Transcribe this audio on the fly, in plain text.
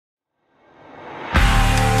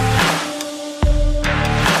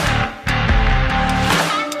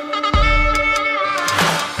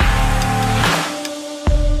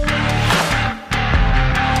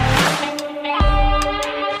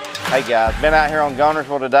guys, been out here on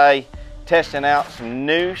Guntersville today testing out some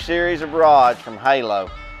new series of rods from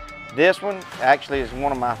Halo. This one actually is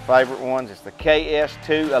one of my favorite ones. It's the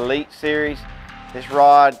KS2 Elite series. This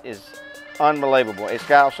rod is unbelievable.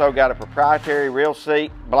 It's also got a proprietary reel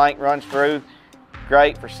seat, blank runs through,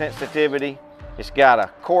 great for sensitivity. It's got a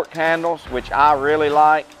cork handles, which I really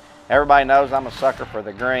like. Everybody knows I'm a sucker for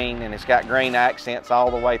the green, and it's got green accents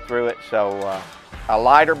all the way through it. So a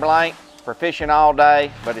lighter blank for fishing all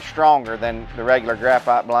day, but it's stronger than the regular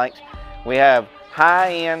graphite blanks. We have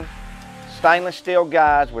high-end stainless steel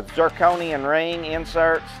guides with zirconium ring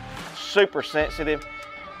inserts, super sensitive.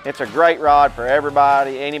 It's a great rod for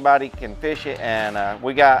everybody. Anybody can fish it, and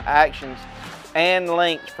we got actions and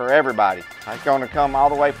lengths for everybody. It's going to come all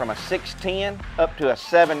the way from a 610 up to a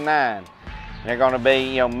 7.9. They're going to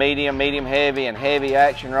be, medium, medium heavy, and heavy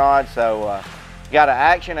action rods. So got an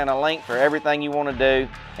action and a length for everything you want to do,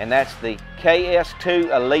 and that's the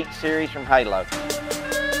KS2 Elite series from Halo.